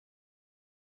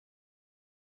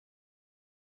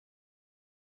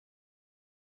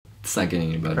It's not getting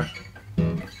any better.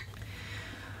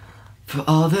 For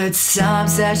all the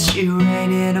times that you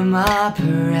rain on my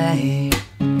parade,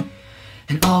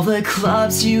 and all the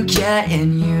clubs you get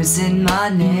in using my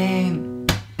name.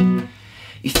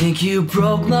 You think you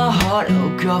broke my heart,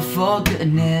 oh girl, for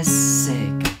goodness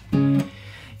sake.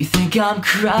 You think I'm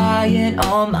crying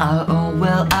on my own,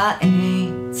 well I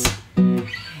ain't.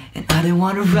 And I didn't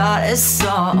want to write a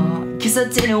song, cause I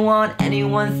didn't want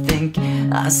anyone think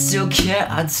I still care,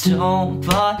 I don't.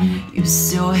 But you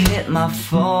still hit my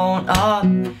phone up,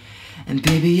 and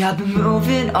baby I've been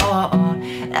moving on.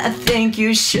 I think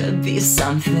you should be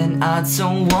something I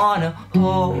don't wanna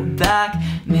hold back.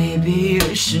 Maybe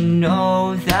you should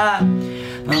know that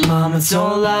my mama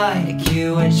don't like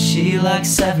you and she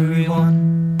likes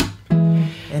everyone.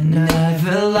 And I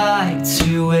never like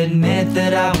to admit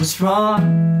that I was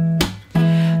wrong.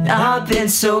 I've been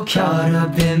so caught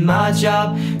up in my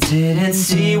job, didn't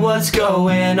see what's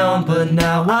going on, but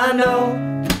now I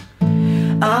know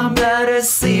I'm better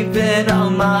sleeping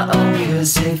on my own.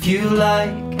 Cause if you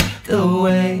like the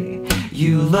way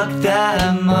you look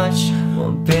that much,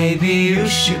 well baby you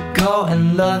should go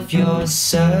and love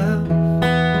yourself.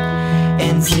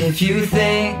 And if you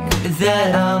think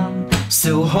that I'm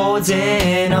still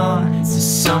holding on to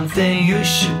something, you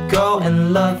should go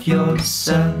and love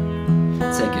yourself.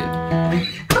 Take it.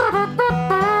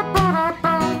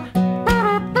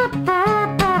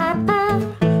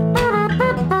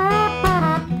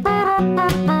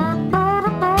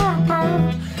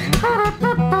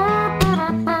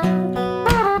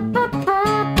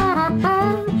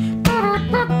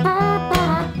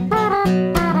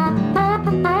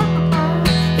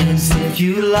 If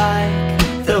you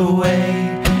like the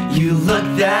way you look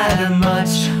that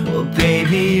much, well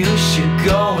baby you should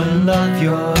go and love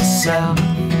yourself.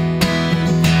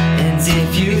 And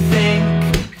if you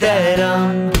think that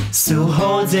I'm still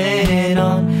holding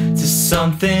on to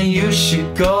something, you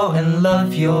should go and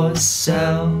love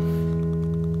yourself.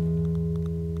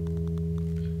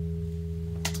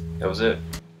 That was it.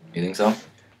 You think so?